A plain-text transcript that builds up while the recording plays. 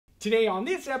Today on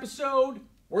this episode,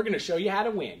 we're going to show you how to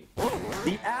win.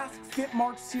 The Ask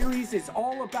Fitmark series is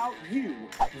all about you,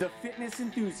 the fitness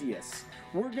enthusiasts.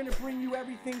 We're going to bring you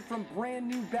everything from brand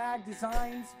new bag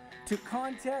designs to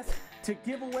contests to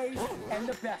giveaways and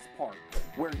the best part,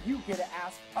 where you get to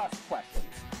ask us questions.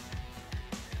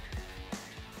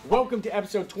 Welcome to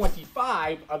episode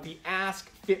 25 of the Ask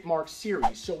Fitmark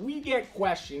series. So we get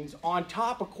questions on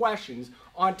top of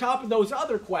those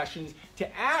other questions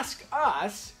to ask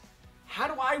us, how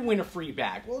do I win a free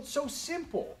bag? Well, it's so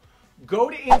simple. Go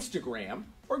to Instagram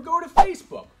or go to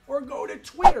Facebook or go to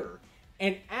Twitter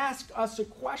and ask us a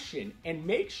question and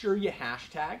make sure you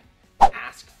hashtag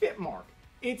askfitmark.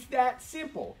 It's that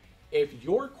simple. If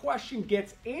your question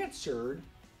gets answered,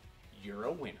 you're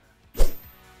a winner.